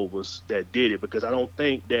turnovers that did it, because I don't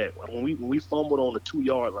think that when we fumbled on the 2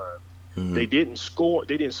 yard line, Mm-hmm. they didn't score.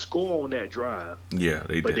 They didn't score on that drive, Yeah,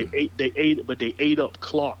 they but didn't. they ate up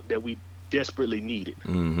clock that we desperately needed.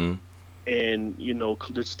 Mm-hmm. And you know,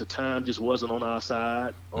 the time just wasn't on our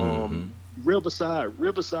side. Mm-hmm.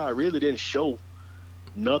 Riverside really didn't show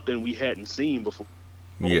nothing we hadn't seen before.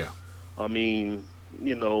 Yeah. I mean,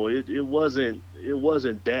 you know, it wasn't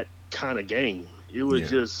that kind of game. It was Yeah.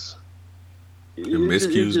 just The it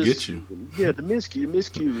miscues get just you. yeah, the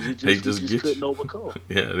miscues They we just just get couldn't you. overcome.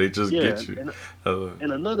 Yeah, they just Yeah, get you. and Uh,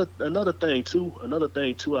 and another thing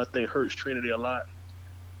too I think hurts Trinity a lot.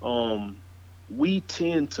 Um, we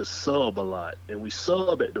tend to sub a lot, and we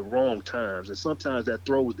sub at the wrong times, and sometimes that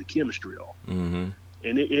throws the chemistry off. mm-hmm.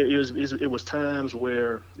 And it was times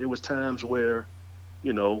where,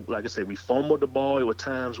 you know, like I said, we fumbled the ball. It were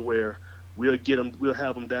times where we'll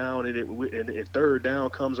have them down, and third down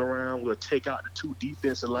comes around, we'll take out the two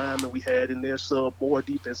defensive linemen we had in there, sub more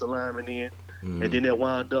defensive linemen in, and Mm-hmm. then they'll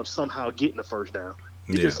wind up somehow getting the first down.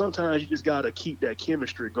 It Yeah. just sometimes you just gotta keep that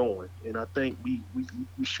chemistry going, and I think we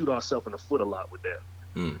shoot ourselves in the foot a lot with that.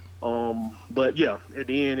 Mm. But yeah, at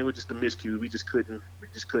the end it was just a miscue. We just couldn't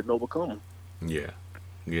overcome them. Yeah.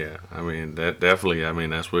 Yeah. I mean, that definitely. I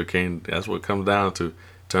mean, that's what came. That's what it comes down to,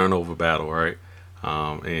 turnover battle, right?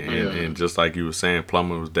 And just like you were saying,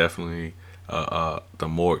 Plummer was definitely the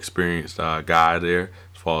more experienced guy there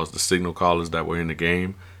as far as the signal callers that were in the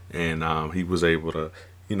game, and he was able to,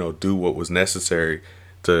 do what was necessary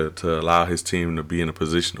to allow his team to be in a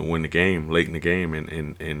position to win the game late in the game, and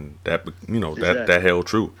that that Exactly. held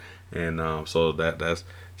true, and so that's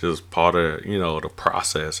just part of the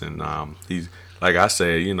process, and he's like I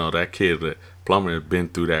said, that kid that Plummer had been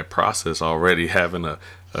through that process already, having a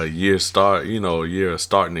year a year of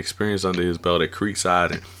starting experience under his belt at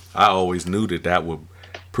Creekside, and I always knew that would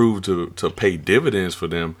prove to pay dividends for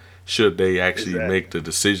them should they actually make Exactly. the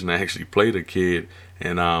decision to actually play the kid,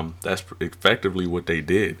 and that's effectively what they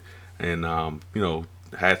did, and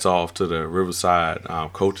hats off to the Riverside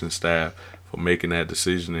coaching staff for making that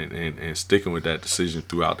decision and sticking with that decision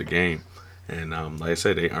throughout the game, and like I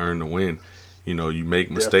said, they earned the win. You make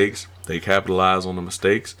Definitely. mistakes, they capitalize on the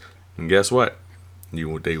mistakes, and guess what?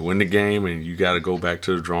 They win the game, and you got to go back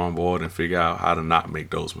to the drawing board and figure out how to not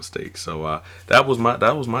make those mistakes. So that was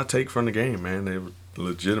my take from the game, man. It was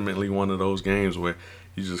legitimately one of those games where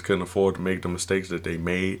you just couldn't afford to make the mistakes that they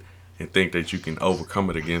made and think that you can overcome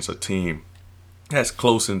it against a team that's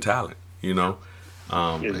close in talent. And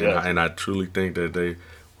Exactly. I truly think that they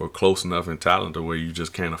were close enough in talent to where you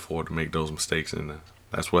just can't afford to make those mistakes, and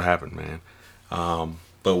that's what happened, man.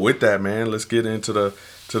 But with that, man, let's get into the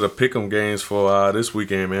pick'em games for this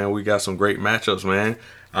weekend, man. We got some great matchups, man.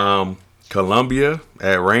 Columbia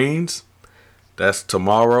at Reigns, that's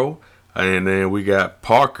tomorrow, and then we got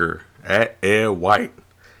Parker at Ed White,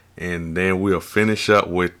 and then we'll finish up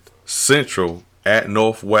with Central at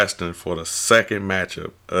Northwestern for the second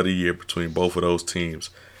matchup of the year between both of those teams.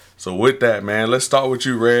 So with that, man, let's start with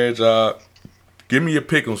you, Reg. Give me your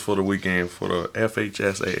pick'ems for the weekend for the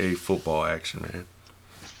FHSAA football action, man.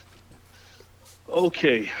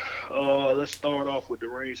 Okay. Let's start off with the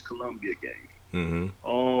Range Columbia game.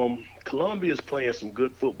 Mm-hmm. Columbia's playing some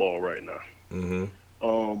good football right now.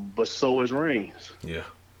 Mm-hmm. But so is Reigns. Yeah.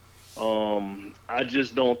 I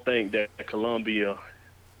just don't think that Columbia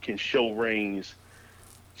can show Reigns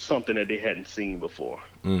something that they hadn't seen before.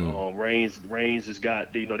 Mm. Reigns has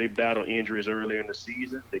got, they battled injuries earlier in the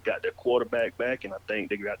season. They got their quarterback back, and I think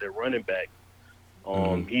they got their running back.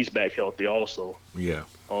 Mm-hmm. He's back healthy also. Yeah.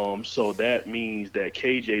 So that means that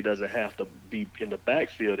KJ doesn't have to be in the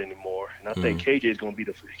backfield anymore, and I think Mm-hmm. KJ is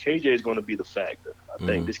going to be the factor. I think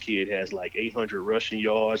Mm-hmm. this kid has like 800 rushing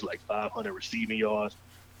yards, like 500 receiving yards.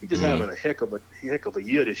 He's just Mm-hmm. having a heck of a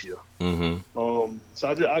year this year. Mm-hmm. So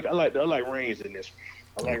I like Reigns in this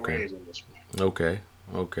one. I like Okay. Reigns in this one. Okay.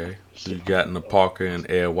 So you got in the Parker and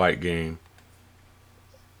Ed White game.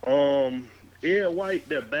 Ed White,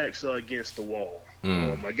 their backs are against the wall.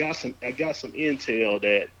 Mm. I got some intel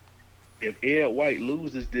that if Ed White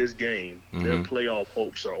loses this game, their Mm-hmm. playoff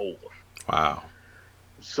hopes are over. Wow.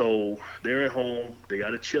 So they're at home. They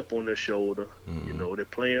got a chip on their shoulder. Mm-hmm.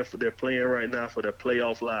 They're playing right now for their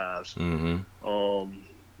playoff lives. Mm-hmm.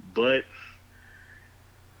 But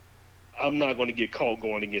I'm not going to get caught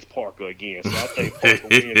going against Parker again. So I think Parker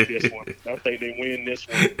wins this one. I think they win this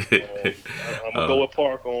one. I'm gonna go with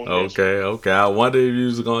Parker on this. Okay. I wonder if you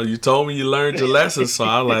was going. You told me you learned your lesson, so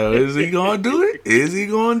I was like, is he gonna do it? Is he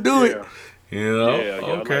gonna do it? You know?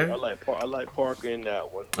 Okay. I like Parker in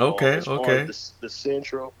that one. Okay. As far as the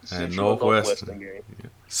Central and Northwestern game. Yeah.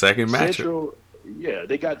 Second matchup. Central, yeah,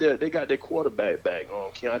 they got their quarterback back.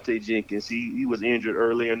 Keontae Jenkins, he was injured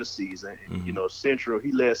earlier in the season. Mm-hmm. You know, Central,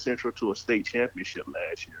 he led Central to a state championship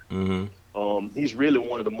last year. Mm-hmm. He's really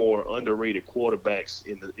one of the more underrated quarterbacks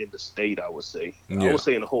in the state, I would say. Yeah. I would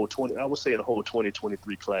say in the whole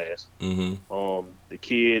 2023 class. Mm-hmm. The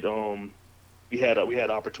kid, we had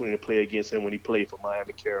an opportunity to play against him when he played for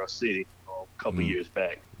Miami Carroll City a couple years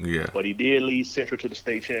back. Yeah. But he did lead Central to the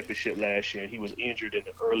state championship last year, and he was injured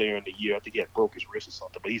earlier in the year. I think he had broke his wrist or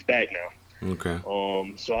something, but he's back now. Okay.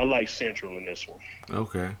 So I like Central in this one.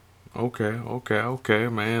 Okay,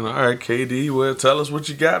 man. All right, KD, well, tell us what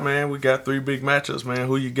you got, man. We got 3 big matchups, man.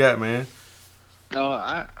 Who you got, man?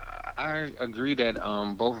 I agree that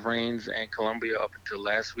both Reigns and Columbia up until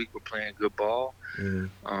last week were playing good ball.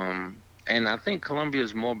 Mm-hmm. And I think Columbia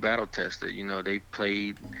is more battle tested. You know, they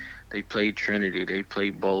played Trinity, they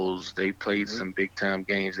played Bowles, they played some big time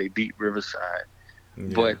games. They beat Riverside.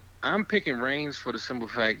 Yeah. But I'm picking Reigns for the simple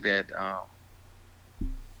fact that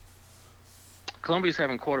Columbia's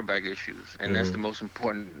having quarterback issues, and that's the most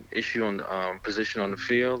important issue on the position on the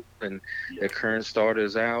field. And their current starter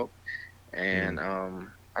is out. And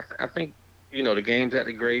I think, you know, the game's at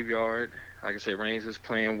the Graveyard. Like I said, Reigns is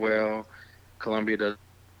playing well. Columbia does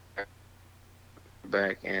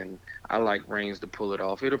back, and I like Reigns to pull it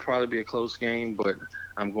off. It'll probably be a close game, but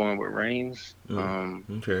I'm going with Reigns.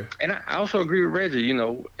 Okay. And I also agree with Reggie. You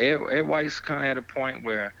know, Ed White's kind of at a point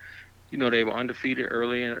where, you know, they were undefeated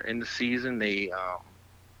earlier in the season. They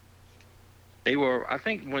were, I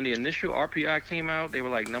think, when the initial RPI came out, they were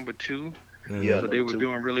like number 2. Yeah. So they were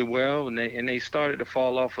doing really well, and they started to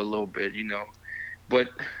fall off a little bit, you know. But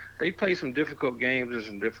they played some difficult games in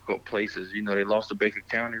some difficult places. You know, they lost to Baker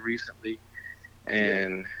County recently.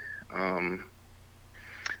 And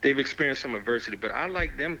they've experienced some adversity, but I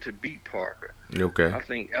like them to beat Parker. Okay. I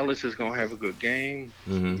think Ellis is going to have a good game.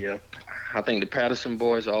 Mm-hmm. Yeah. I think the Patterson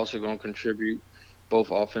boys are also going to contribute, both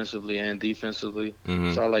offensively and defensively.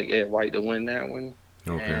 Mm-hmm. So I like Ed White to win that one.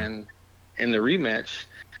 Okay. And in the rematch,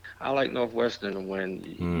 I like Northwestern to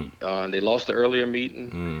win. They lost the earlier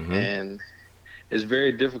meeting, and it's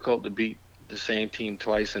very difficult to beat the same team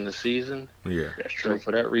twice in the season. Yeah, that's true. So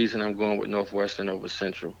for that reason, I'm going with Northwestern over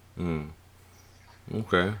Central.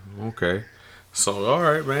 Okay. So all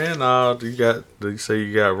right, man. You say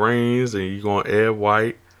you got Reigns, and you going Ed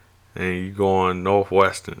White, and you going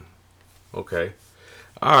Northwestern. Okay.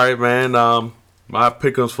 All right, man. My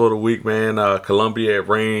pick'ems for the week, man. Columbia at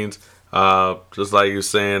Reigns. Just like you were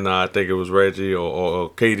saying, I think it was Reggie or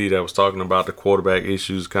Katie that was talking about the quarterback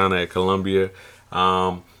issues kind of at Columbia.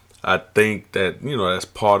 I think that, you know, that's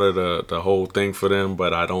part of the whole thing for them,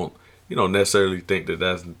 but I don't, you know, necessarily think that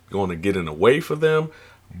that's going to get in the way for them.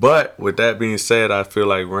 But with that being said, I feel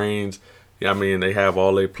like Reigns, I mean, they have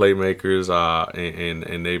all their playmakers,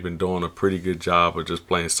 and they've been doing a pretty good job of just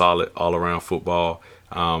playing solid all-around football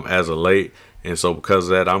as of late. And so because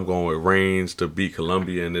of that, I'm going with Reigns to beat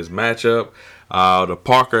Columbia in this matchup. The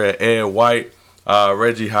Parker at Ed White,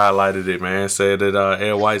 Reggie highlighted it, man. Said that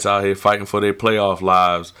Ed White's out here fighting for their playoff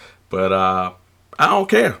lives. But I don't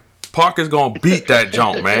care. Parker's going to beat that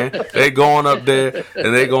junk, man. They going up there,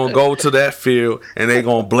 and they going to go to that field, and they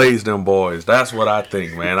going to blaze them boys. That's what I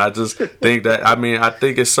think, man. I just think that, I mean, I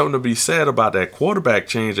think it's something to be said about that quarterback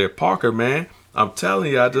change at Parker, man. I'm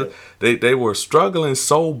telling you, they were struggling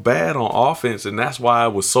so bad on offense, and that's why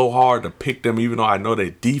it was so hard to pick them, even though I know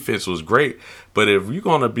their defense was great. But if you're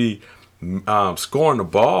going to be scoring the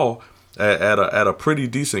ball at a pretty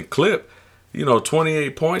decent clip, you know,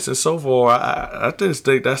 28 points and so forth, I just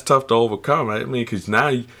think that's tough to overcome. I mean, because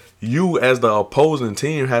now you as the opposing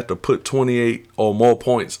team have to put 28 or more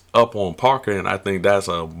points up on Parker, and I think that's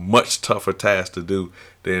a much tougher task to do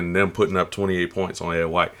than them putting up 28 points on Ed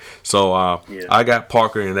White. So I got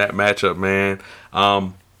Parker in that matchup, man.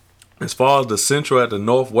 As far as the Central at the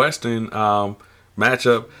Northwestern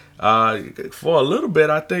matchup, for a little bit,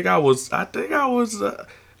 I think I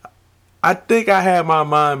had my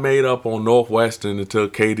mind made up on Northwestern until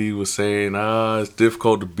KD was saying, it's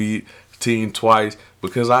difficult to beat the team twice,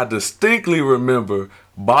 because I distinctly remember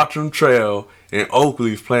Bartram Trail and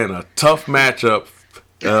Oakleaf playing a tough matchup.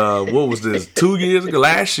 What was this? 2 years ago,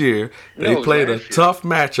 last year, they played a tough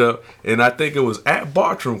matchup, and I think it was at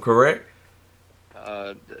Bartram, correct?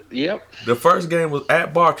 Yep. The first game was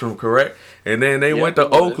at Bartram, correct? And then they went to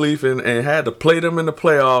Oakleaf and had to play them in the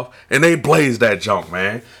playoff, and they blazed that junk,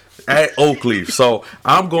 man, at Oakleaf. So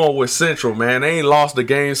I'm going with Central, man. They ain't lost the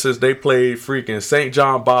game since they played freaking St.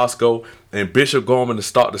 John Bosco and Bishop Gorman to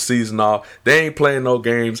start the season off. They ain't playing no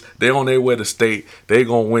games. They on their way to state. They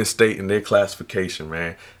going to win state in their classification,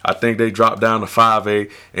 man. I think they dropped down to 5A,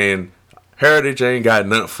 and Heritage ain't got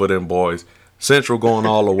nothing for them boys. Central going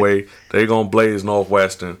all the way. They going to blaze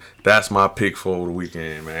Northwestern. That's my pick for the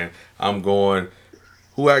weekend, man. I'm going,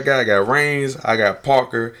 who I got? I got Raines, I got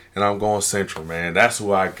Parker, and I'm going Central, man. That's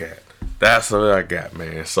who I got. That's what I got,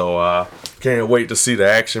 man. So, can't wait to see the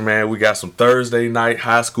action, man. We got some Thursday night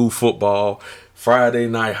high school football, Friday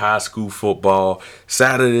night high school football,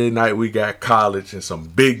 Saturday night we got college and some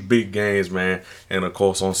big games, man. And, of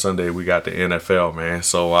course, on Sunday we got the NFL, man.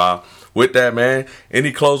 So, with that, man,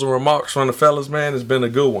 any closing remarks from the fellas, man? It's been a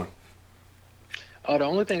good one. The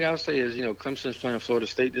only thing I'll say is, Clemson's playing Florida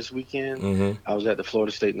State this weekend. Mm-hmm. I was at the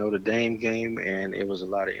Florida State Notre Dame game, and it was a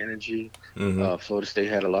lot of energy. Mm-hmm. Florida State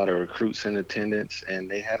had a lot of recruits in attendance, and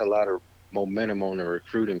they had a lot of momentum on the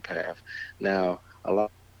recruiting path. Now, a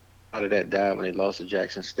lot of that died when they lost to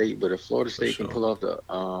Jackson State, but if Florida State can pull off the,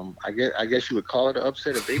 I guess you would call it an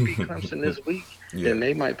upset. If they beat Clemson this week, then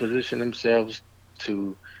they might position themselves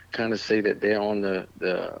to kind of say that they're on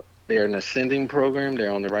they're an ascending program.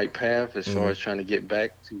 They're on the right path as far as trying to get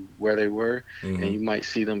back to where they were. And you might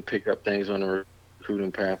see them pick up things on the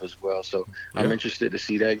recruiting path as well. So I'm interested to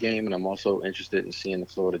see that game, and I'm also interested in seeing the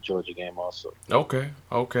Florida-Georgia game also.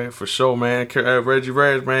 Okay, for sure, man. Reggie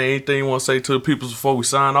Reg, man, anything you want to say to the people before we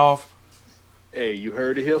sign off? Hey, you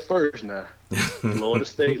heard it here first now. Florida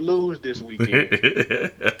State lose this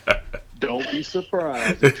weekend. Don't be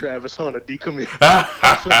surprised if Travis Hunter decommit.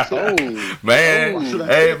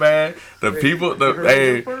 Hey man, the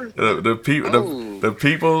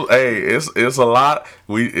people. Hey, it's a lot.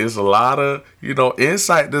 It's a lot of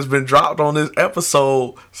insight that's been dropped on this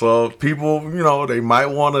episode. So people, they might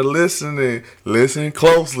want to listen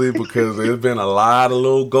closely because there's been a lot of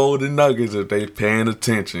little golden nuggets if they paying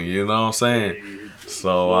attention. You know what I'm saying?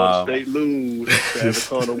 So they lose, Travis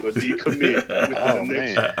Hunter will decommit within the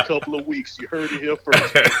next couple of weeks. You heard it here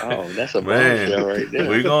first. That's a bombshell right there.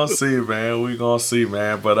 We're gonna see,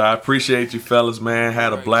 man. But I appreciate you fellas, man.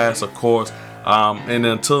 Had a blast, of course. And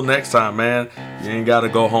until next time, man, you ain't gotta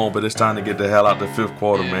go home, but it's time to get the hell out the fifth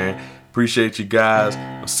quarter, man. Appreciate you guys.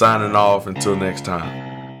 I'm signing off until next time.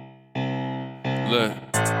 Look,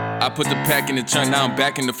 I put the pack in the trunk, now I'm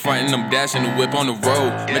back in the front and I'm dashing the whip on the road.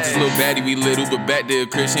 Met this little baddie, we little, but back there,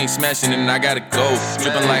 Chris, she ain't smashing and I gotta go.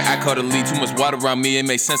 Dripping like I caught a lead, too much water around me, it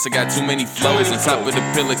makes sense, I got too many flows. On top of the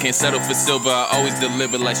pillar, can't settle for silver, I always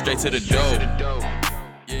deliver like straight to the dough.